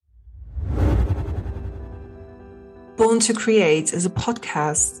Born to Create is a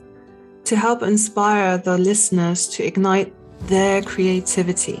podcast to help inspire the listeners to ignite their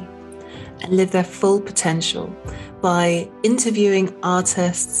creativity and live their full potential by interviewing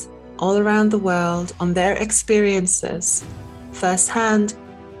artists all around the world on their experiences firsthand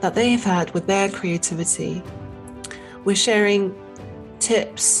that they've had with their creativity. We're sharing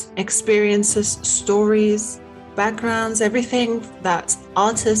tips, experiences, stories, backgrounds, everything that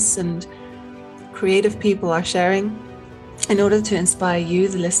artists and creative people are sharing in order to inspire you,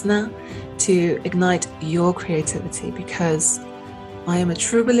 the listener, to ignite your creativity, because I am a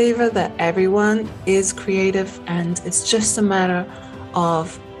true believer that everyone is creative, and it's just a matter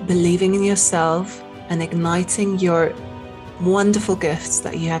of believing in yourself and igniting your wonderful gifts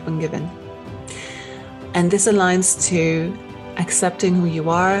that you have been given. And this aligns to accepting who you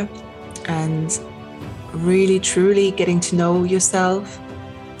are and really truly getting to know yourself,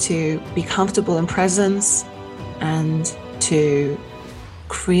 to be comfortable in presence, and to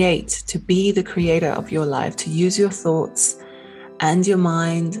create, to be the creator of your life, to use your thoughts and your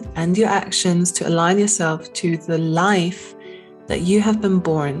mind and your actions to align yourself to the life that you have been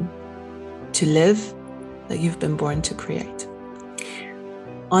born to live, that you've been born to create.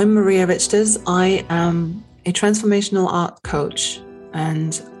 I'm Maria Richters. I am a transformational art coach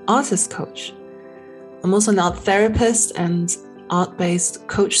and artist coach. I'm also an art therapist and art-based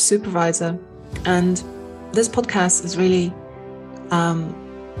coach supervisor. And this podcast is really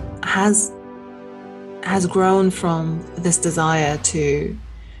has grown from this desire to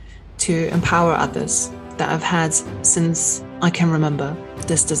empower others that I've had since I can remember,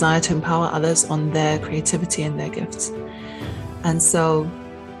 this desire to empower others on their creativity and their gifts. And so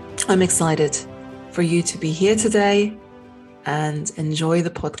I'm excited for you to be here today and enjoy the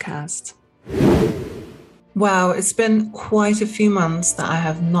podcast. Wow, it's been quite a few months that I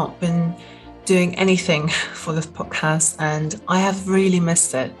have not been doing anything for this podcast, and I have really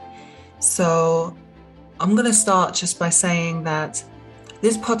missed it. So I'm going to start just by saying that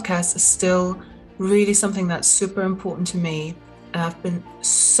this podcast is still really something that's super important to me, and I've been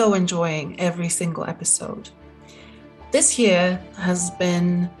so enjoying every single episode. This year has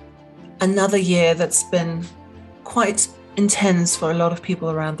been another year that's been quite intense for a lot of people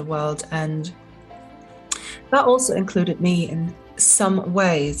around the world, and that also included me in some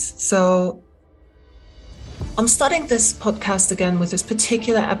ways. So I'm starting this podcast again with this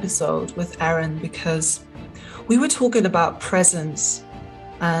particular episode with Aaron because we were talking about presence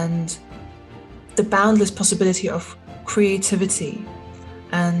and the boundless possibility of creativity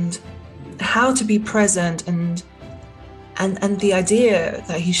and how to be present, and the idea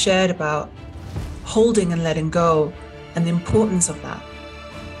that he shared about holding and letting go and the importance of that.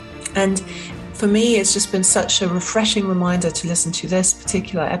 And for me, it's just been such a refreshing reminder to listen to this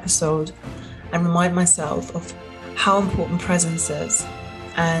particular episode and remind myself of how important presence is.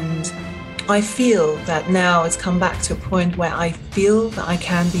 And I feel that now it's come back to a point where I feel that I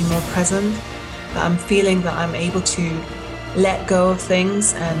can be more present, that I'm feeling that I'm able to let go of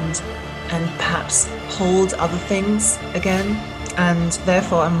things and perhaps hold other things again. And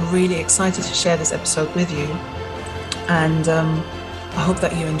therefore, I'm really excited to share this episode with you. And I hope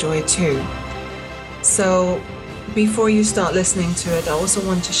that you enjoy it too. So before you start listening to it, I also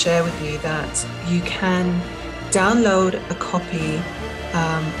want to share with you that you can download a copy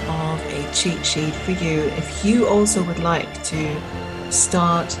of a cheat sheet for you if you also would like to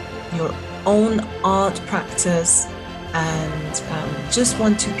start your own art practice and just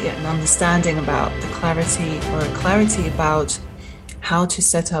want to get an understanding about the clarity about how to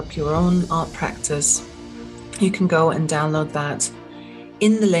set up your own art practice. You can go and download that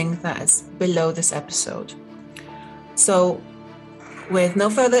in the link that is below this episode. So with no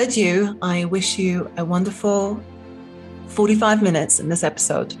further ado, I wish you a wonderful 45 minutes in this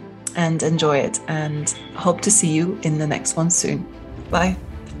episode and enjoy it, and hope to see you in the next one soon. Bye.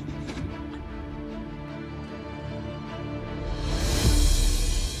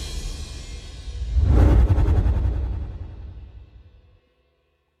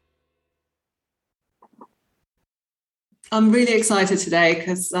 I'm really excited today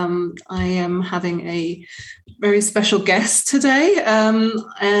because I am having a very special guest today,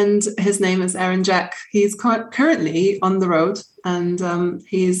 and his name is Aaron Jack. He's currently on the road, and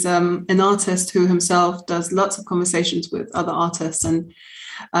he's an artist who himself does lots of conversations with other artists. And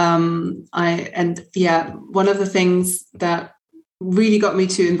one of the things that really got me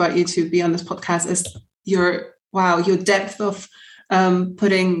to invite you to be on this podcast is your depth of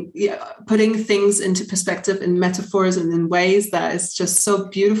putting things into perspective in metaphors and in ways that is just so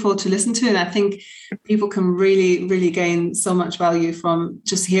beautiful to listen to. And I think people can really, really gain so much value from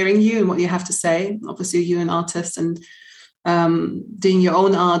just hearing you and what you have to say. Obviously, you're an artist and doing your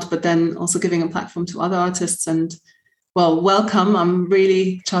own art, but then also giving a platform to other artists. And well, welcome. I'm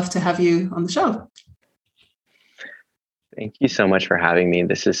really chuffed to have you on the show. Thank you so much for having me.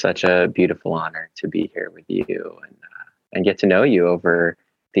 This is such a beautiful honor to be here with you and get to know you over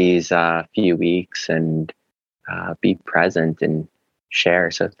these few weeks and be present and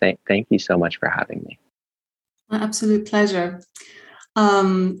share. So thank you so much for having me. My absolute pleasure.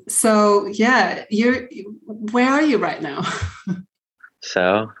 So yeah, where are you right now?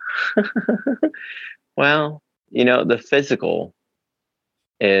 So, well, the physical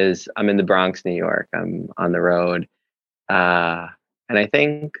is I'm in the Bronx, New York. I'm on the road. And I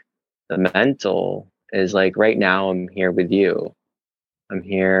think the mental is like right now I'm here with you. I'm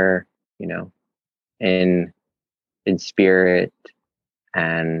here, in spirit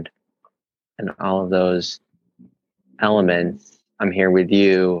and all of those elements. I'm here with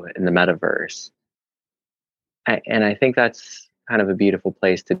you in the metaverse. And I think that's kind of a beautiful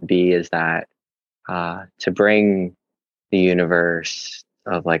place to be, is that to bring the universe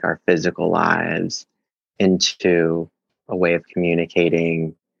of like our physical lives into a way of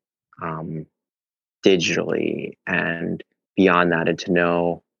communicating digitally and beyond that, and to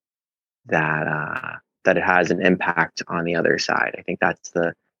know that that it has an impact on the other side. I think that's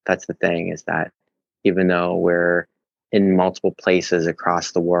the thing, is that even though we're in multiple places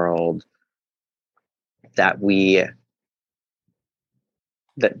across the world, that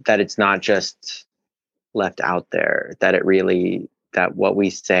that it's not just left out there, that that what we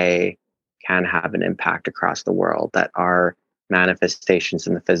say can have an impact across the world, that our manifestations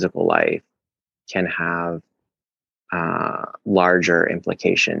in the physical life can have larger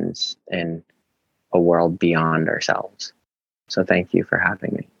implications in a world beyond ourselves. So thank you for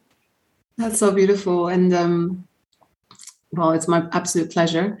having me. That's so beautiful. And well, it's my absolute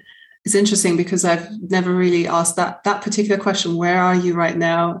pleasure. It's interesting because I've never really asked that particular question, where are you right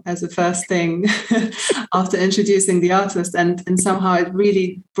now, as a first thing after introducing the artist. And somehow it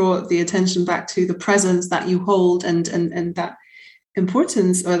really brought the attention back to the presence that you hold and that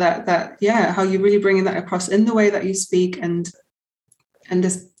importance, or that how you're really bringing that across in the way that you speak, and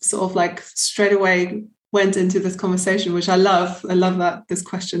this sort of like straight away went into this conversation, which I love that this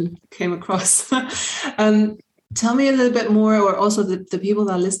question came across. Tell me a little bit more, or also the people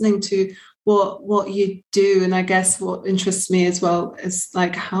that are listening, to what you do. And I guess what interests me as well is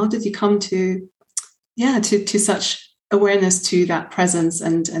like, how did you come to such awareness to that presence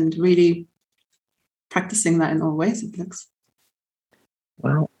and really practicing that in all ways, it looks?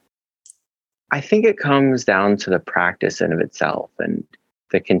 Well, I think it comes down to the practice in of itself and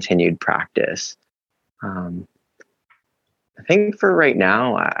the continued practice. I think for right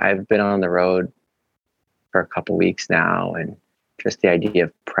now, I've been on the road for a couple weeks now, and just the idea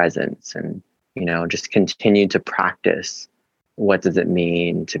of presence and, just continue to practice. What does it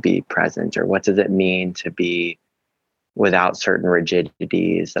mean to be present, or what does it mean to be without certain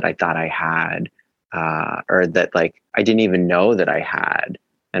rigidities that I thought I had, or that like I didn't even know that I had,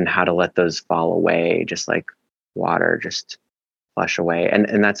 and how to let those fall away, just like water, just flush away.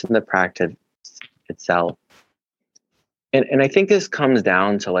 And that's in the practice itself. And I think this comes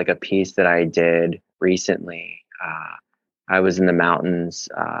down to like a piece that I did recently. I was in the mountains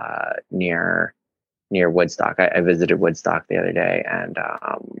near Woodstock. I visited Woodstock the other day, and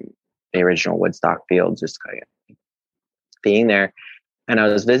the original Woodstock field, just kind of being there. And I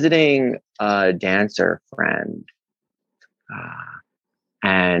was visiting a dancer friend,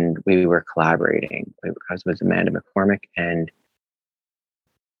 and we were collaborating. I was with Amanda McCormick, and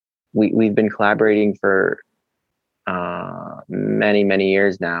we've been collaborating for many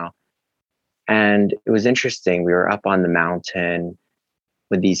years now. And it was interesting. We were up on the mountain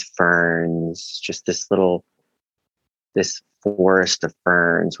with these ferns, just this forest of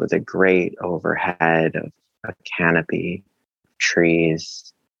ferns with a great overhead of a canopy of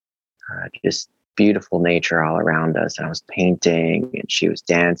trees, just beautiful nature all around us. And I was painting, and she was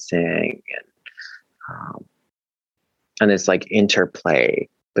dancing, and this like interplay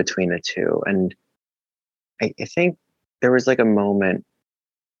between the two. And I think there was like a moment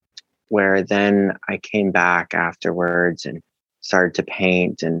where then I came back afterwards and started to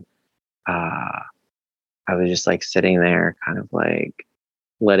paint, and I was just like sitting there, kind of like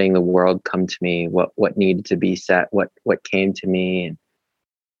letting the world come to me, what needed to be said, what came to me. And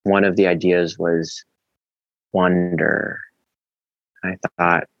one of the ideas was wonder. I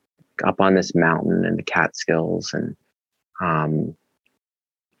thought, up on this mountain in the Catskills, and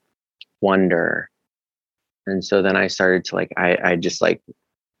wonder. And so then I started to like, I just like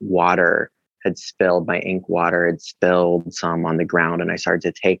water had spilled, my ink water had spilled some on the ground. And I started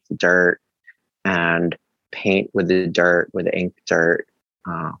to take the dirt and paint with the dirt, with the ink dirt,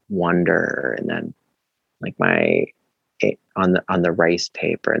 wonder. And then like on the rice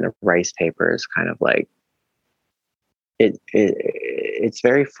paper, and the rice paper is kind of like, it's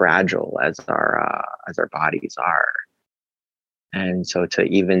very fragile as our bodies are. And so to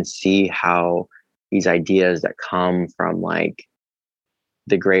even see how these ideas that come from like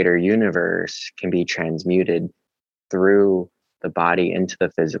the greater universe can be transmuted through the body into the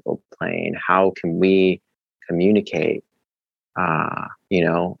physical plane. How can we communicate?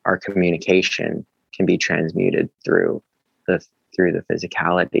 Our communication can be transmuted through the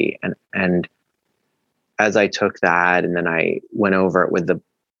physicality. And as I took that, and then I went over it with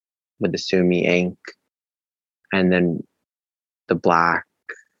the Sumi ink, and then the black,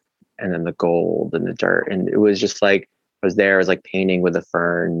 and then the gold and the dirt, and it was just like I was like painting with the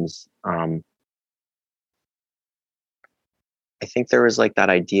ferns. I think there was like that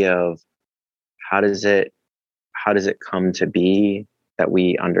idea of how does it come to be that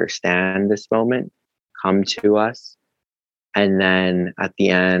we understand this moment come to us. And then at the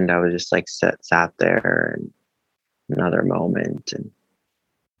end, I was just like sat there, and another moment, and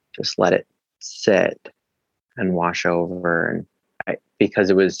just let it sit and wash over. And because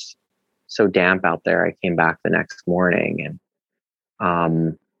it was so damp out there, I came back the next morning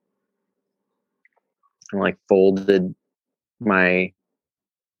and like folded my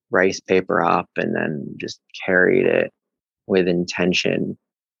rice paper up, and then just carried it with intention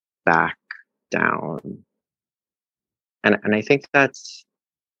back down. And I think that's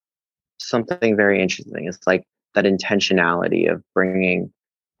something very interesting. It's like that intentionality of bringing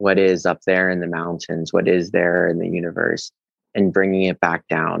what is up there in the mountains, what is there in the universe, and bringing it back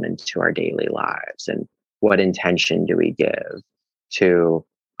down into our daily lives. And what intention do we give to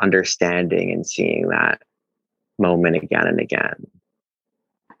understanding and seeing that moment again and again?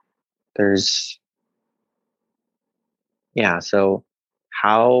 So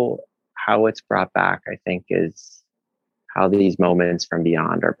how it's brought back, I think, is how these moments from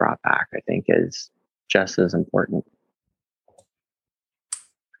beyond are brought back, I think, is just as important.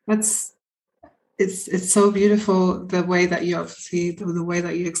 It's so beautiful, the way that you obviously, the way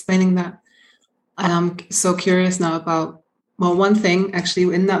that you're explaining that. And I'm so curious now about, well, one thing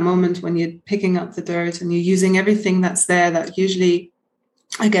actually in that moment when you're picking up the dirt and you're using everything that's there, that usually,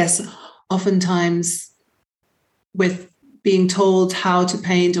 I guess, oftentimes with being told how to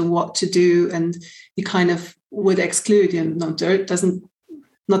paint or what to do, and you kind of would exclude, no, dirt doesn't,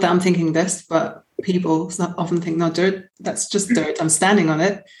 not that I'm thinking this, but people often think, no, dirt, that's just dirt, I'm standing on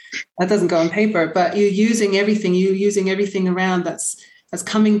it, that doesn't go on paper. But you're using everything around that's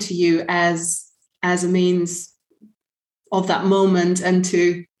coming to you as a means of that moment, and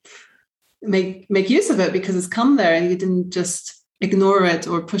to make use of it because it's come there and you didn't just ignore it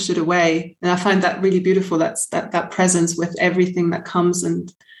or push it away. And I find that really beautiful. That's that presence with everything that comes,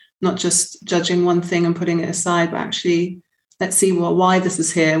 and not just judging one thing and putting it aside, but actually let's see why this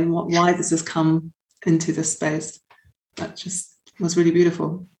is here and why this has come into this space. That just was really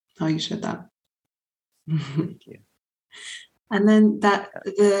beautiful how you shared that. Thank you. And then that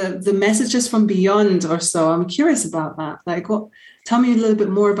the messages from beyond, or so, I'm curious about that. Like, tell me a little bit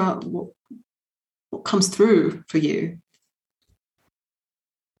more about what comes through for you.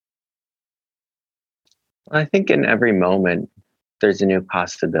 I think in every moment, there's a new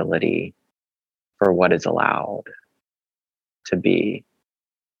possibility for what is allowed to be,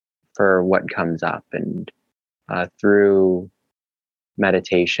 for what comes up. And through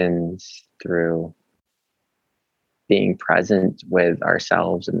meditations, through being present with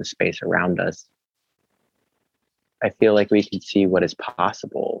ourselves and the space around us, I feel like we can see what is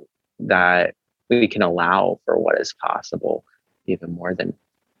possible, that we can allow for what is possible even more than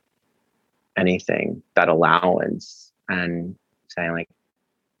anything. That allowance, and saying like,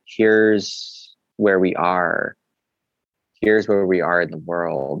 here's where we are in the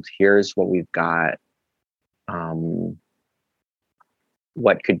world, here's what we've got,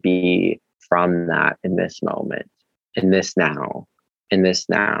 what could be from that in this moment, in this now, in this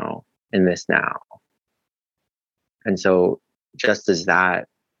now, in this now. And so just as that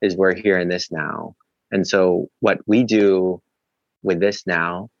is, we're here in this now, and so what we do with this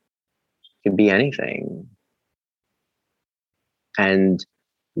now could be anything. And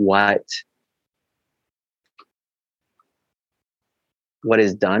what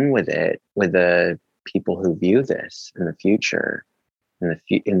is done with it, with the people who view this in the future,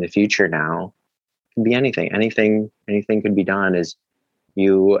 in the future now, can be anything. Anything could be done. Is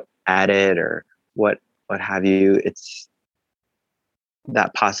you edit or what have you. It's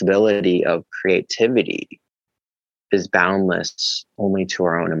that possibility of creativity is boundless only to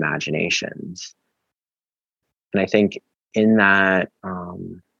our own imaginations. And I think in that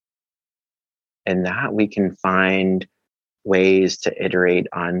we can find ways to iterate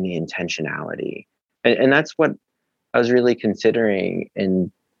on the intentionality. And that's what I was really considering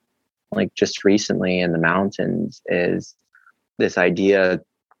in, like, just recently in the mountains, is this idea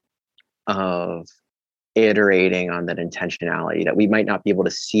of iterating on that intentionality, that we might not be able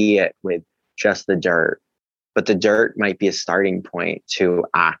to see it with just the dirt, but the dirt might be a starting point to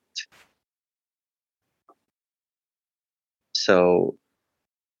act. So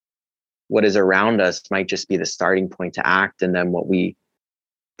what is around us might just be the starting point to act, and then what we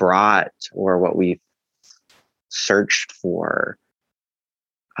brought or what we searched for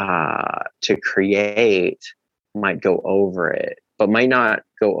to create might go over it, but might not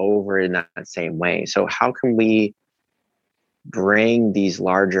go over in that same way. So how can we bring these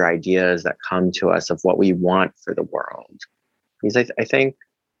larger ideas that come to us of what we want for the world? Because I think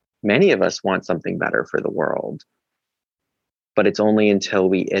many of us want something better for the world, but it's only until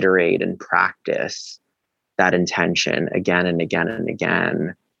we iterate and practice that intention again and again and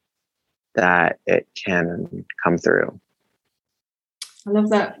again that it can come through. I love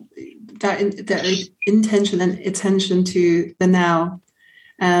that intention and attention to the now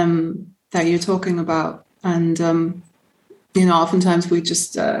that you're talking about. And oftentimes we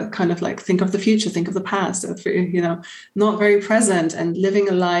just kind of like think of the future, think of the past, not very present, and living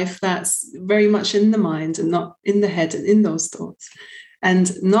a life that's very much in the mind and not in the head and in those thoughts,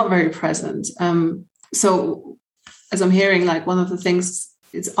 and not very present. So as I'm hearing, like, one of the things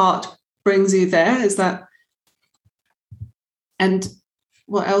is art brings you there, is that. And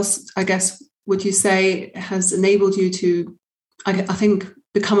what else, I guess, would you say has enabled you to, I think,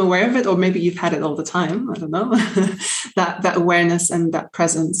 become aware of it? Or maybe you've had it all the time, I don't know, that awareness and that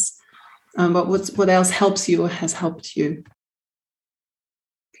presence. But what else helps you or has helped you?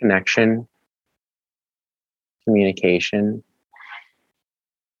 Connection, communication,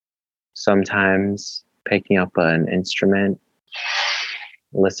 sometimes picking up an instrument,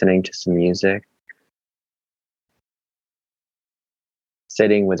 listening to some music,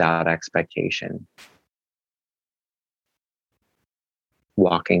 sitting without expectation,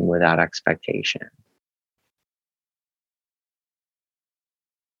 walking without expectation.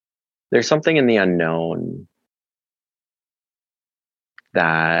 There's something in the unknown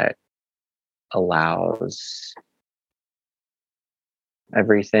that allows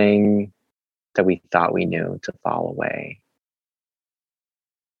everything that we thought we knew to fall away.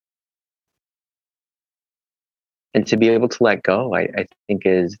 And to be able to let go, I think,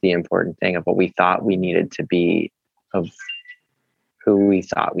 is the important thing, of what we thought we needed to be, of who we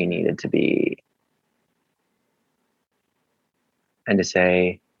thought we needed to be. And to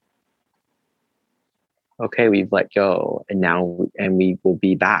say, okay, we've let go, and we will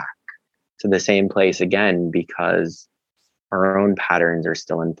be back to the same place again, because our own patterns are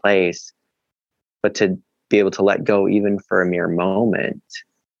still in place. But to be able to let go even for a mere moment,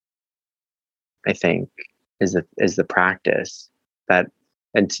 I think, is the practice that,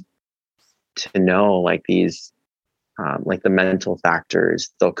 and to know, like, these like the mental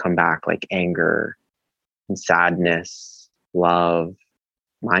factors, they'll come back, like anger and sadness, love,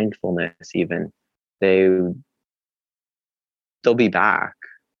 mindfulness, even they'll be back.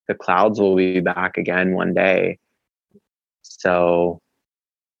 The clouds will be back again one day. So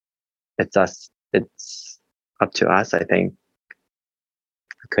it's up to us, I think.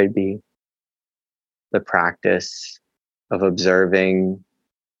 It could be the practice of observing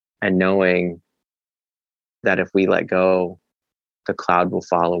and knowing that if we let go, the cloud will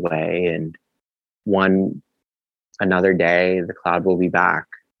fall away, and another day the cloud will be back.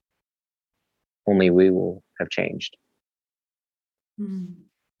 Only we will have changed. And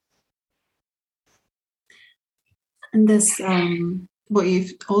this, what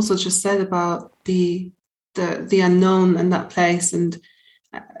you've also just said about the unknown and that place, and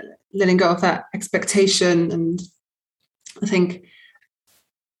letting go of that expectation. And I think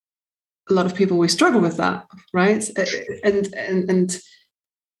a lot of people, we struggle with that, right? And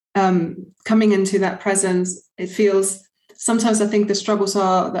coming into that presence, it feels, sometimes I think the struggles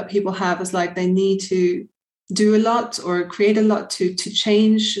are that people have is like they need to do a lot or create a lot to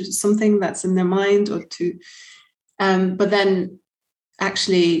change something that's in their mind, or to but then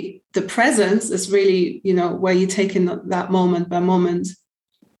actually the presence is really, where you take in that moment by moment,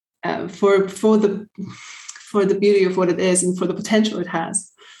 for the beauty of what it is and for the potential it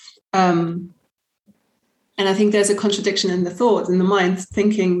has. And And I think there's a contradiction in the thought, in the mind,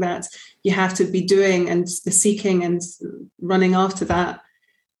 thinking that you have to be doing and the seeking and running after that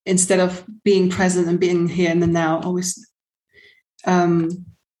instead of being present and being here in the now. Always,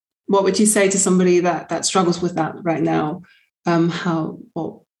 what would you say to somebody that struggles with that right now?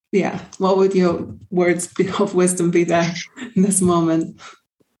 What would your words of wisdom be there in this moment?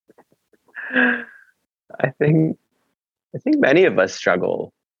 I think many of us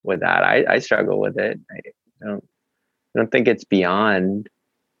struggle with that. I struggle with it. I don't think it's beyond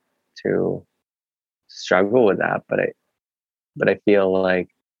to struggle with that, but I feel like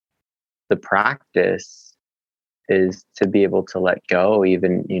the practice is to be able to let go.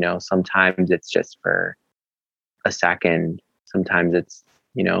 Even, sometimes it's just for a second. Sometimes it's,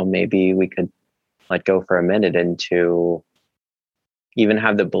 maybe we could let go for a minute, and to even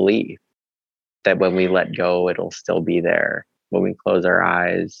have the belief that when we let go, it'll still be there. When we close our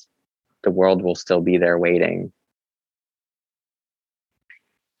eyes, the world will still be there waiting.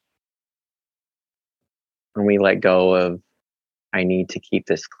 When we let go of, I need to keep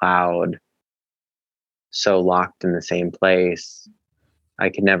this cloud so locked in the same place, I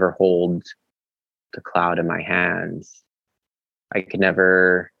could never hold the cloud in my hands. I could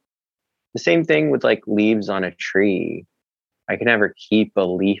never, the same thing with like leaves on a tree. I could never keep a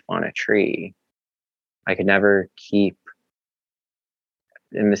leaf on a tree. I could never keep,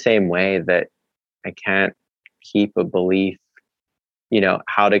 in the same way that I can't keep a belief,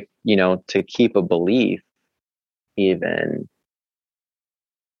 how to, to keep a belief, even,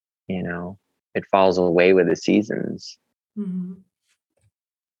 it falls away with the seasons. Mm-hmm.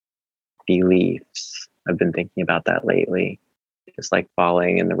 Beliefs. I've been thinking about that lately. Just like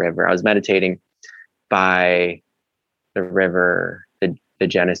falling in the river. I was meditating by the river, the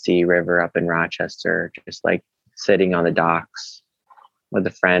Genesee River up in Rochester, just like sitting on the docks with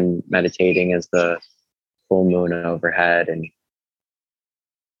a friend, meditating as the full moon overhead, and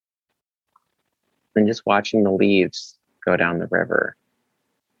just watching the leaves go down the river.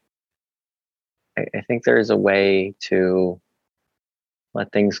 I think there's a way to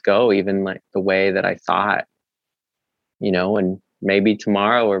let things go, even like the way that I thought, and maybe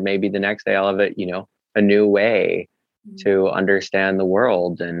tomorrow or maybe the next day I'll have it, a new way to understand the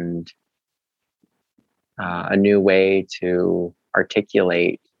world, and a new way to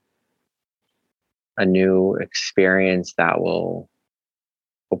articulate a new experience that will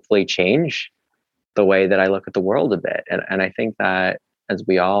hopefully change the way that I look at the world a bit. And I think that as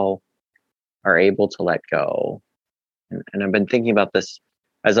we all are able to let go, and I've been thinking about this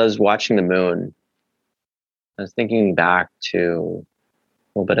as I was watching the moon, I was thinking back to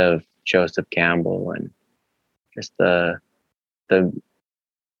a little bit of Joseph Campbell and just the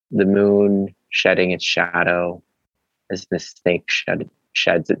moon shedding its shadow as the snake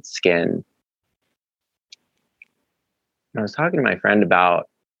sheds its skin. And I was talking to my friend about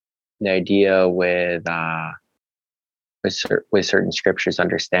the idea with certain scriptures,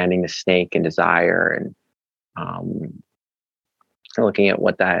 understanding the snake and desire, and looking at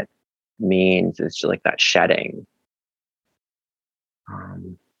what that means. It's just like that shedding.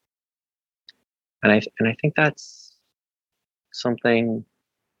 And I think that's something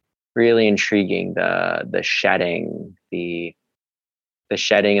really intriguing. The shedding, the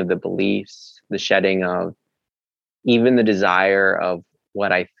shedding of the beliefs, the shedding of even the desire of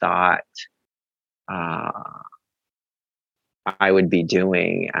what I thought I would be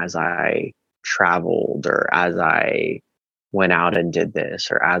doing as I traveled, or as I went out and did this,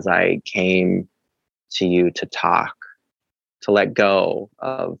 or as I came to you to talk, to let go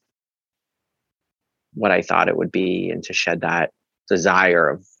of what I thought it would be, and to shed that desire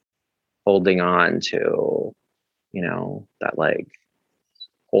of holding on to, that like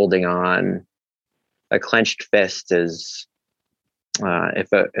holding on. A clenched fist is,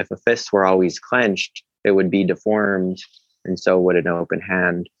 if a fist were always clenched, it would be deformed, and so would an open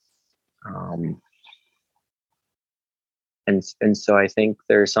hand. And so I think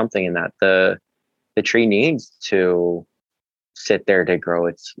there's something in that. The tree needs to sit there to grow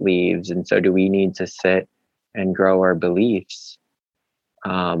its leaves, and so do we need to sit and grow our beliefs.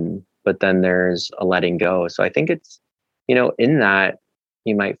 But then there's a letting go. So I think it's, in that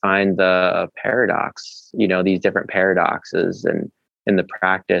you might find the paradox, these different paradoxes, and in the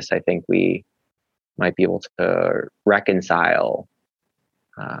practice, I think we might be able to reconcile.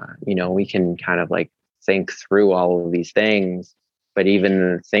 We can kind of like think through all of these things, but even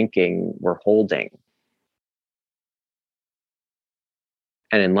in the thinking, we're holding.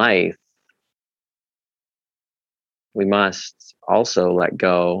 And in life, we must also let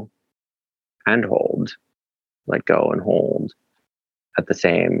go and hold, let go and hold at the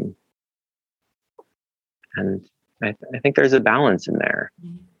same And I think there's a balance in there.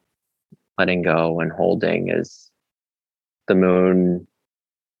 Letting go and holding is the moon.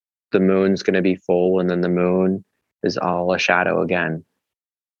 The moon's going to be full, and then the moon is all a shadow again.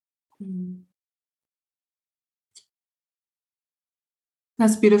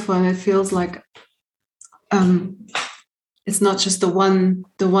 That's beautiful, and it feels like it's not just the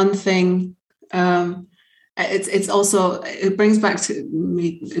one thing. It's also, it brings me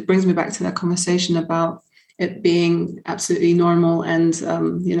back to that conversation about it being absolutely normal, and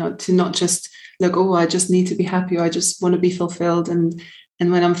to not just like, oh, I just need to be happy, or I just want to be fulfilled, and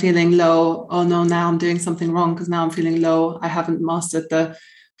when I'm feeling low, oh no, now I'm doing something wrong because now I'm feeling low, I haven't mastered the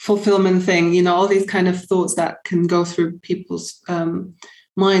fulfillment thing, all these kind of thoughts that can go through people's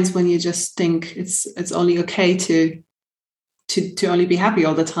minds when you just think it's only okay to only be happy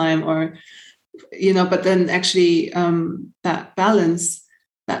all the time, or but then actually that balance,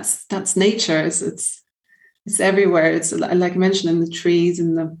 that's nature. It's everywhere. It's like I mentioned, in the trees,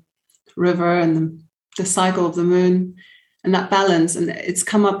 in the river, and the cycle of the moon, and that balance. And it's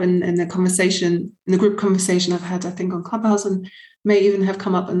come up in the conversation, in the group conversation I've had, I think, on Clubhouse, and may even have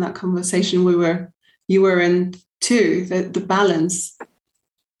come up in that conversation you were in too, the balance.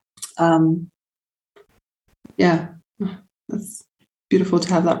 Yeah, that's beautiful to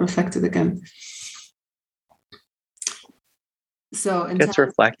have that reflected again. So it's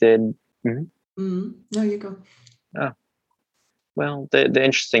reflected. No, you go. Oh, well, the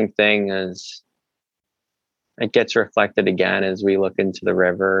interesting thing is it gets reflected again as we look into the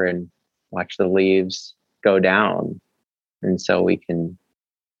river and watch the leaves go down, and so we can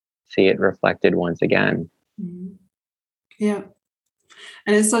see it reflected once again. Yeah.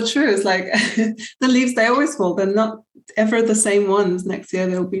 And it's so true. It's like the leaves, they always fall. They're not ever the same ones. Next year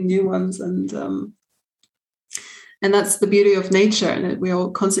there'll be new ones, and that's the beauty of nature. And we're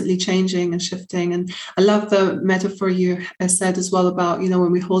all constantly changing and shifting. And I love the metaphor you said as well about,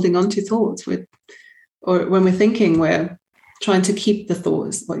 when we're holding on to thoughts, or when we're thinking, we're trying to keep the thought,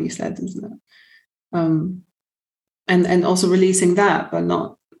 is what you said, isn't it? And also releasing that, but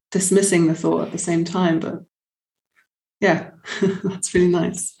not dismissing the thought at the same time. But yeah, that's really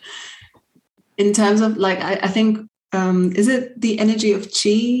nice. In terms of, like, I think, is it the energy of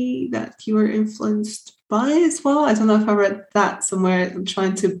chi that you were influenced by as well? I don't know if I read that somewhere. I'm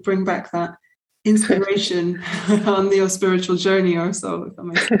trying to bring back that inspiration on your spiritual journey or so, if that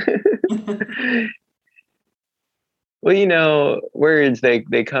makes sense. Well, words,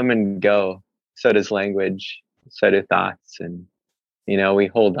 they come and go. So does language, so do thoughts. And, we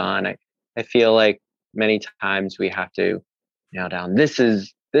hold on. I feel like many times we have to nail down, this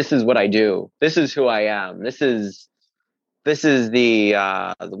is what I do. This is who I am. This is the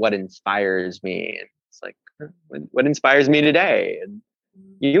what inspires me. And it's like, what inspires me today? And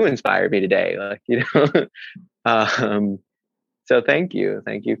you inspired me today. Like, so thank you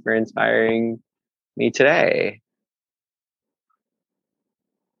for inspiring me today.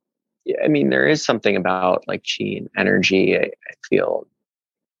 Yeah, I mean, there is something about like chi and energy. I feel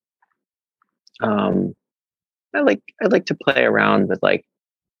I like to play around with like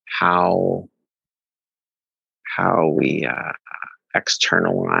how we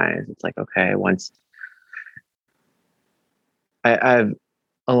externalize. It's like, okay, once I've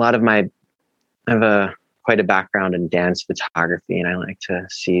a lot of my I have quite a background in dance photography, and I like to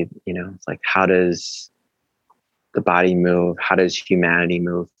see, it's like, how does the body move? How does humanity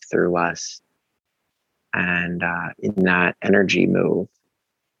move through us? And in that energy move.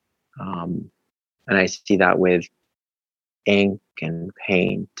 And I see that with ink and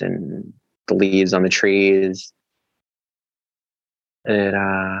paint and the leaves on the trees. In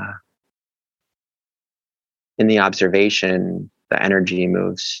the observation, the energy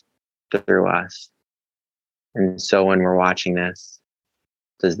moves through us. And so when we're watching this,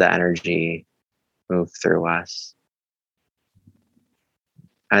 does the energy move through us?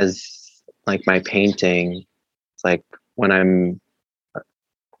 As like my painting, it's like when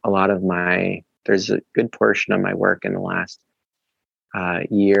there's a good portion of my work in the last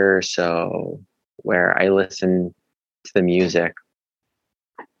year or so where I listen to the music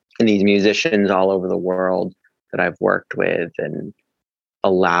and these musicians all over the world that I've worked with, and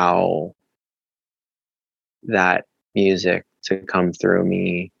allow that music to come through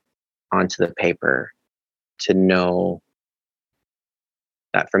me onto the paper, to know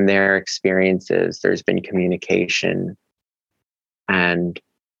that from their experiences, there's been communication, and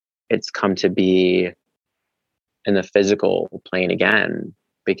it's come to be in the physical plane again,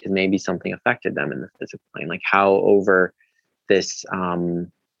 because maybe something affected them in the physical plane. Like how over this,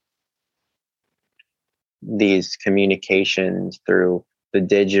 these communications through the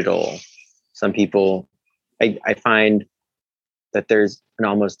digital, some people I find that there's an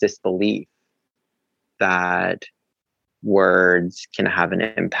almost disbelief that words can have an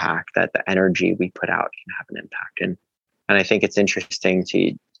impact, that the energy we put out can have an impact. And I think it's interesting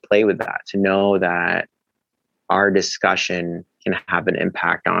to play with that, to know that our discussion can have an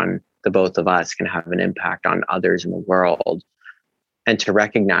impact on the both of us, can have an impact on others in the world, and to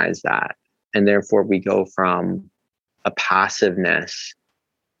recognize that. And therefore we go from a passiveness,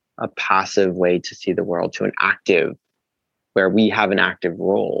 a passive way to see the world, to an active, where we have an active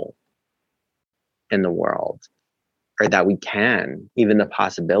role in the world, or that we can, even the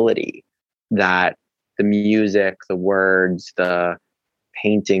possibility that the music, the words, the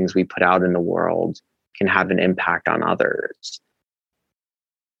paintings we put out in the world can have an impact on others.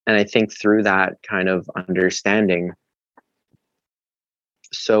 And I think through that kind of understanding,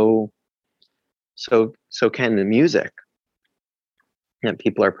 so can the music that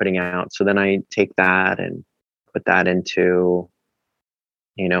people are putting out. So then I take that and put that into,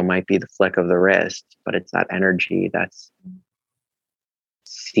 might be the flick of the wrist, but it's that energy that's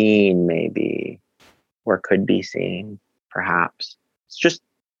seen, maybe, or could be seen, perhaps. It's just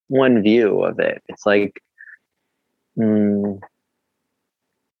one view of it. It's like, I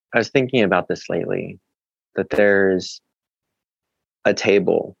was thinking about this lately, that there's a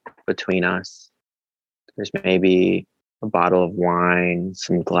table between us. There's maybe a bottle of wine,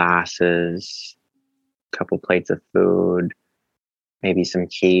 some glasses, a couple plates of food, maybe some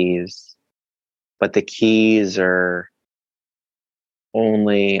keys. But the keys are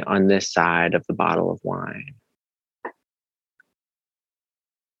only on this side of the bottle of wine.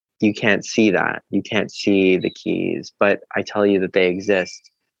 You can't see that. You can't see the keys, but I tell you that they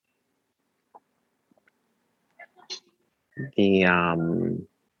exist. The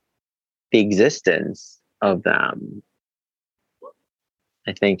existence of them,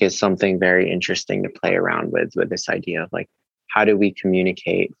 I think, is something very interesting to play around with this idea of, like, how do we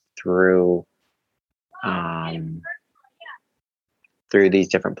communicate through these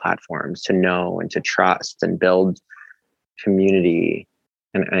different platforms, to know and to trust and build community.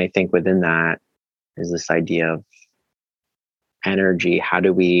 And I think within that is this idea of energy. How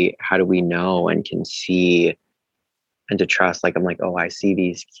do we know and can see and to trust? Like, I'm like, oh, I see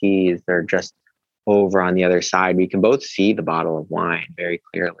these keys. They're just over on the other side. We can both see the bottle of wine very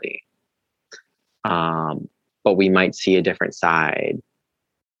clearly. But we might see a different side.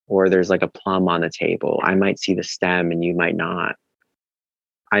 Or there's like a plum on the table. I might see the stem and you might not.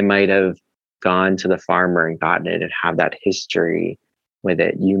 I might have gone to the farmer and gotten it and have that history with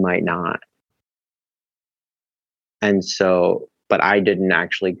it. You might not. And so, but I didn't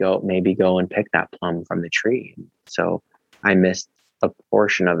actually go and pick that plum from the tree. So I missed a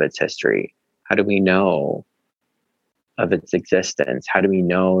portion of its history. How do we know of its existence? How do we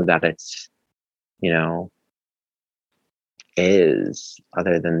know that it's, is,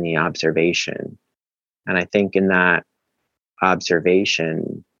 other than the observation? And I think in that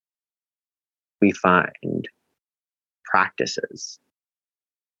observation, we find practices.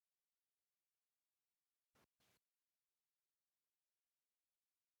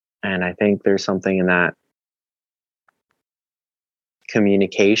 And I think there's something in that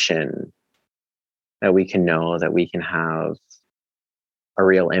communication that we can know that we can have a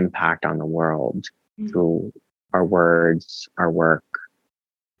real impact on the world through our words, our work,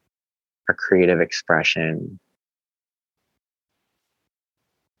 our creative expression.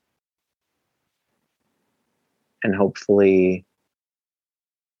 And hopefully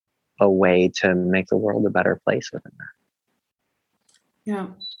a way to make the world a better place within that. Yeah,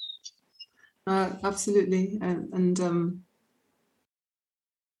 absolutely. And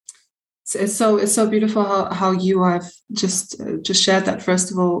it's so beautiful how you have just shared that,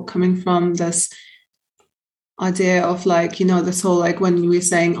 first of all, coming from this idea of, like, this whole, like, when you were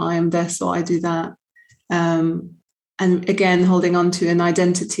saying I am this or I do that, and again holding on to an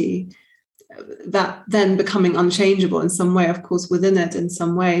identity that then becoming unchangeable in some way, of course, within it in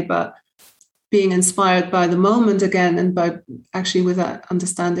some way, but being inspired by the moment again, and by actually with that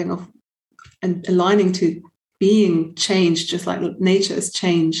understanding of and aligning to being changed, just like nature is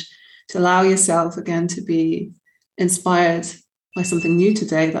change, to allow yourself again to be inspired by something new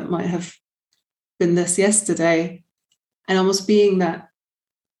today that might have been this yesterday, and almost being that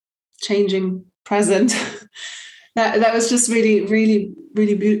changing present. that was just really, really,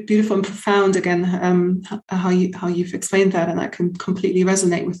 really beautiful and profound. Again, how you've explained that, and I can completely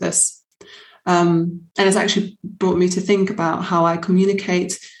resonate with this. And it's actually brought me to think about how I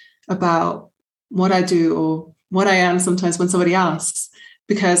communicate about what I do or what I am sometimes when somebody asks,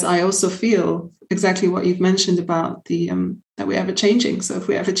 because I also feel exactly what you've mentioned about the that we're ever changing. So if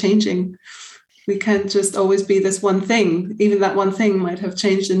we're ever changing, we can't just always be this one thing. Even that one thing might have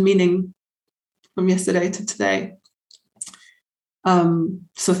changed in meaning from yesterday to today.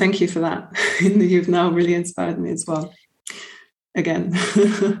 So thank you for that. You've now really inspired me as well. Again.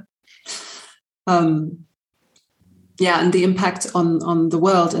 Yeah, and the impact on the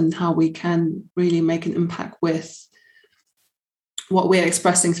world and how we can really make an impact with what we're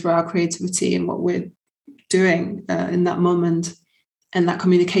expressing through our creativity and what we're doing in that moment and that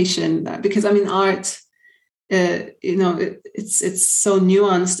communication. Because I mean, art, it's so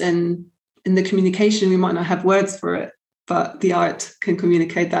nuanced, and in the communication we might not have words for it, but the art can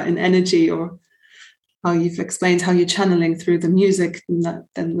communicate that in energy, or how you've explained how you're channeling through the music, and that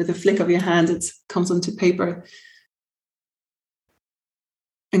then with a flick of your hand it comes onto paper,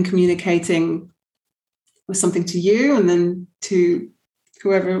 and communicating with something to you, and then to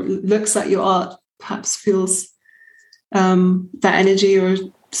whoever looks at your art perhaps feels that energy or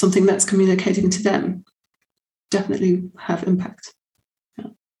something that's communicating to them. Definitely have impact. Yeah.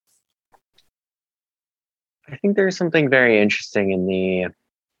 I think there's something very interesting in the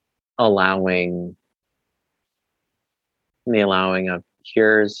allowing of,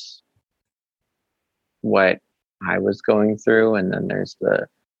 here's what I was going through, and then there's the,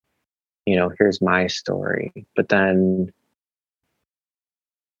 here's my story. But then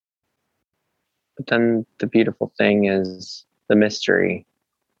the beautiful thing is the mystery.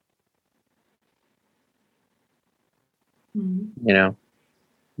 Mm-hmm.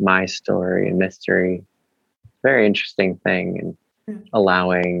 My story and mystery. Very interesting thing, and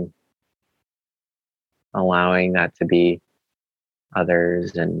allowing that to be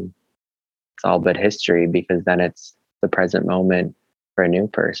others, and it's all but history, because then it's the present moment for a new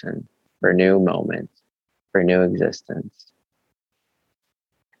person, for a new moment, for a new existence.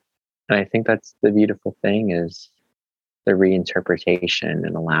 And I think that's the beautiful thing, is the reinterpretation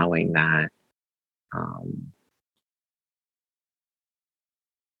and allowing that.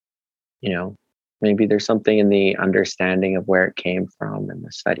 Maybe there's something in the understanding of where it came from and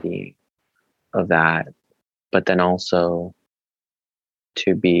the study of that, but then also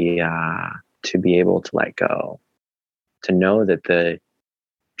to be able to let go, to know that the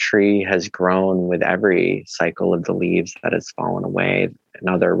tree has grown with every cycle of the leaves that has fallen away,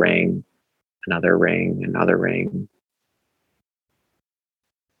 another ring, another ring, another ring.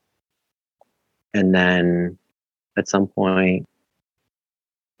 And then at some point,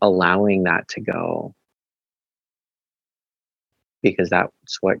 allowing that to go, because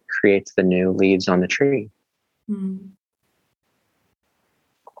that's what creates the new leaves on the tree.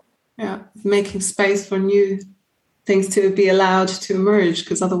 Yeah, making space for new things to be allowed to emerge,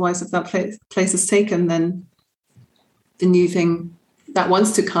 because otherwise, if that place is taken, then the new thing that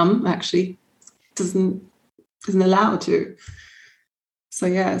wants to come actually isn't allowed to. So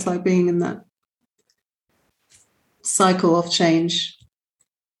yeah, it's like being in that cycle of change.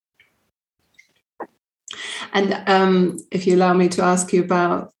 And if you allow me to ask you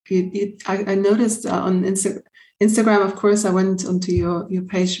about, I noticed on Instagram, of course, I went onto your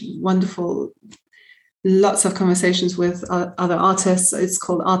page, wonderful, lots of conversations with other artists. It's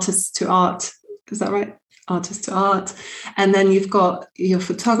called Artists to Art. Is that right? Artists to Art. And then you've got your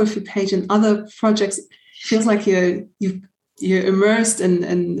photography page and other projects. It feels like you're immersed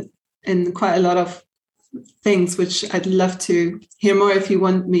in quite a lot of things, which I'd love to hear more. If you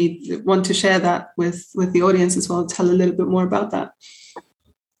want to share that with the audience as well, tell a little bit more about that.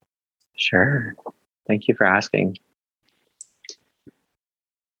 Sure. Thank you for asking.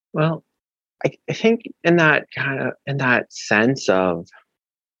 Well, I think in that sense of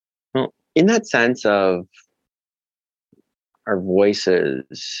our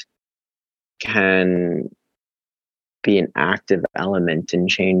voices can be an active element in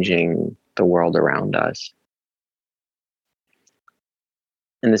changing the world around us.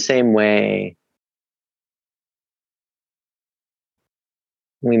 In the same way,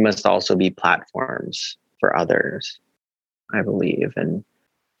 we must also be platforms for others, I believe. And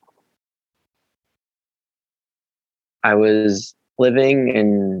I was living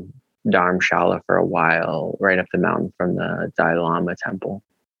in Dharamshala for a while, right up the mountain from the Dalai Lama temple.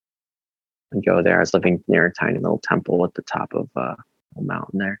 I'd go there. I was living near a tiny little temple at the top of a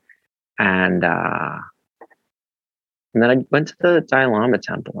mountain there. And then I went to the Dalai Lama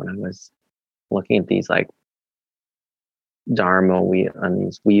temple, and I was looking at these like Dharma on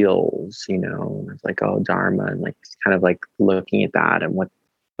these wheels, and I was like, oh, Dharma, and like kind of like looking at that and what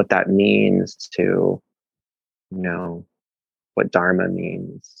that means to, what Dharma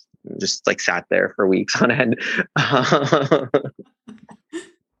means. Just like sat there for weeks on end.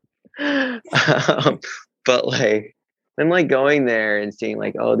 But like, I'm like going there and seeing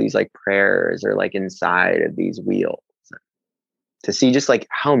like, oh, these like prayers are like inside of these wheels, to see just like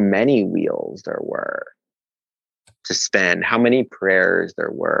how many wheels there were to spin, how many prayers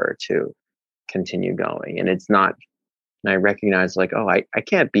there were to continue going. And it's not, and I recognize like, oh, I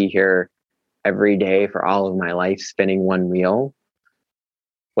can't be here every day for all of my life spinning one wheel.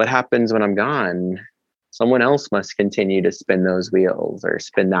 What happens when I'm gone? Someone else must continue to spin those wheels, or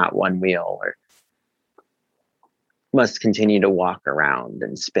spin that one wheel, or must continue to walk around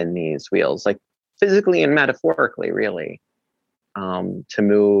and spin these wheels, like physically and metaphorically, really, to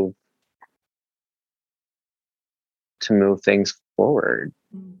move things forward.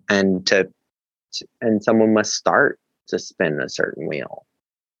 And and someone must start to spin a certain wheel.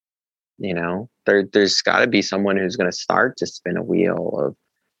 You know, there's got to be someone who's going to start to spin a wheel of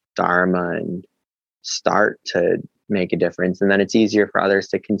dharma and start to make a difference, and then it's easier for others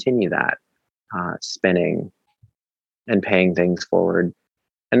to continue that spinning and paying things forward.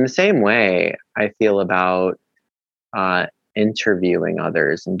 In the same way, I feel about interviewing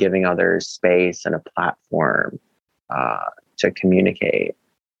others and giving others space and a platform to communicate.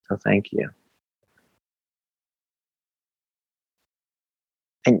 So thank you.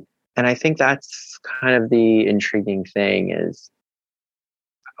 And I think that's kind of the intriguing thing, is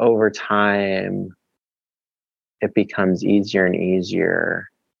over time it becomes easier and easier,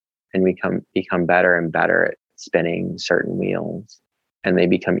 and we become better and better at spinning certain wheels, and they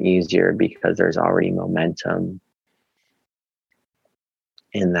become easier because there's already momentum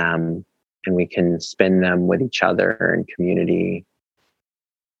in them, and we can spin them with each other and community.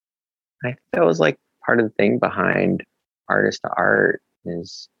 I think that was like part of the thing behind Artist to Art,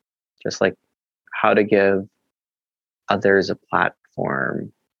 is just like how to give others a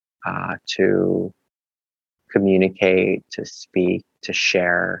platform to communicate, to speak, to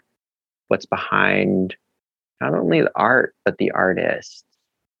share what's behind not only the art, but the artist.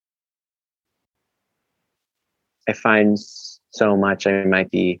 I find so much I might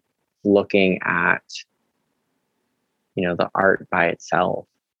be looking at, the art by itself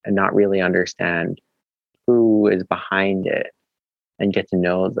and not really understand who is behind it and get to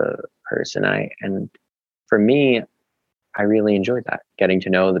know the person. And for me, I really enjoyed that, getting to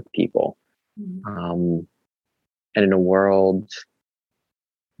know the people. And in a world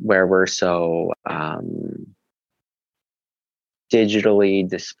where we're so digitally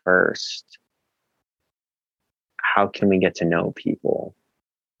dispersed, how can we get to know people?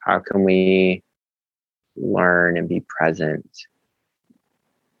 How can we learn and be present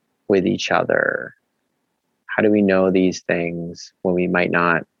with each other? How do we know these things when we might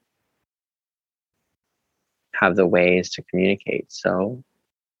not have the ways to communicate? So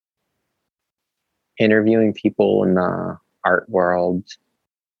interviewing people in the art world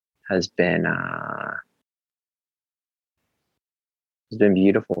has been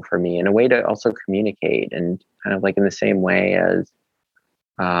beautiful for me, and a way to also communicate, and kind of like in the same way as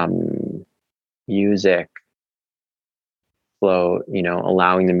music flow,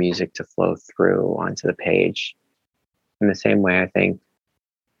 allowing the music to flow through onto the page. In the same way, I think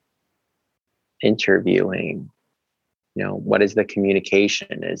interviewing, what is the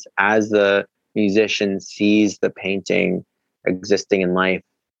communication, is as the musician sees the painting existing in life,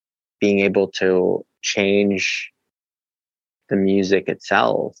 being able to change the music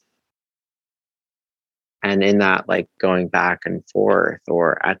itself. And in that, like going back and forth,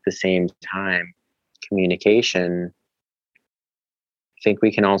 or at the same time, communication, I think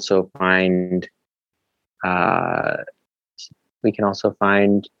we can also find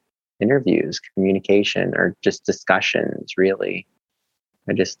interviews, communication, or just discussions, really.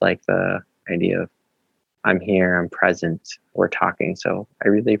 I just like the idea of I'm here, I'm present, we're talking. So I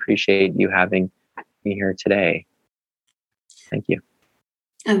really appreciate you having me here today. Thank you.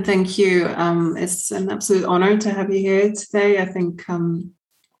 And thank you. It's an absolute honor to have you here today. I think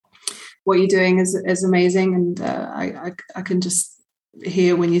what you're doing is amazing, and I can just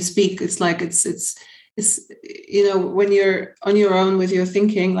hear when you speak. It's like it's when you're on your own with your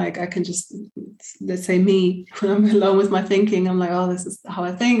thinking, like I can just, let's say me, when I'm alone with my thinking, I'm like, oh, this is how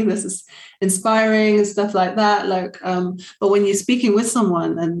I think, this is inspiring and stuff like that. Like, but when you're speaking with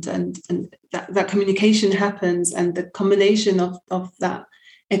someone and that communication happens, and the combination of that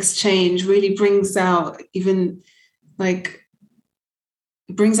exchange really brings out the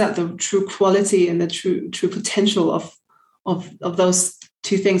true quality and the true potential of those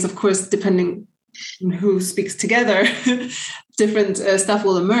two things. Of course, depending on who speaks together, different stuff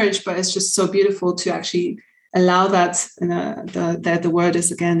will emerge, but it's just so beautiful to actually allow that, the word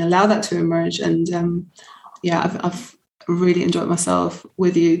is again, allow that to emerge. And I've really enjoyed myself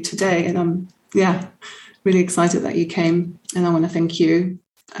with you today, and really excited that you came, and I want to thank you.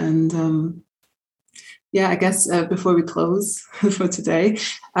 And I guess before we close for today,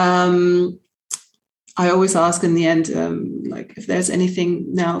 I always ask in the end, like if there's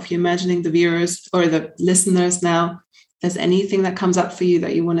anything now, if you're imagining the viewers or the listeners now, if there's anything that comes up for you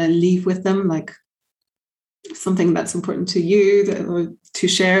that you want to leave with them, like something that's important to you or to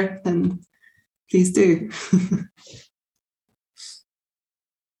share, then please do.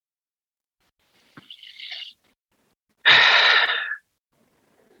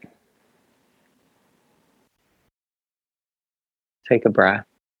 Take a breath,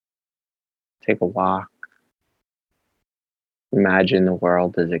 take a walk. Imagine the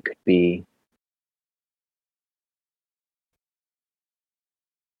world as it could be.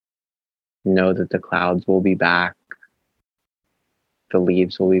 Know that the clouds will be back. The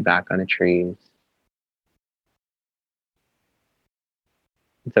leaves will be back on the trees.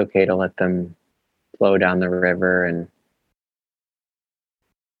 It's okay to let them flow down the river and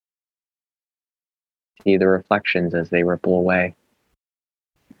see the reflections as they ripple away.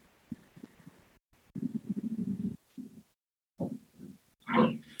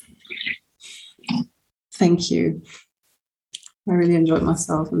 Thank you. I really enjoyed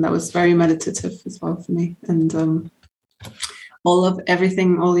myself, and that was very meditative as well for me. And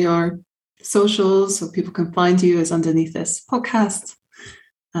everything, all your socials, so people can find you, is underneath this podcast.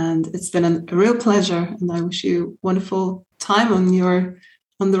 And it's been a real pleasure, and I wish you a wonderful time on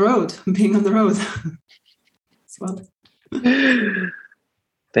the road, being on the road as well.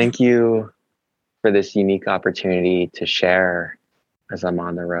 Thank you for this unique opportunity to share as I'm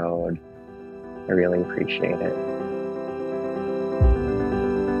on the road. I really appreciate it.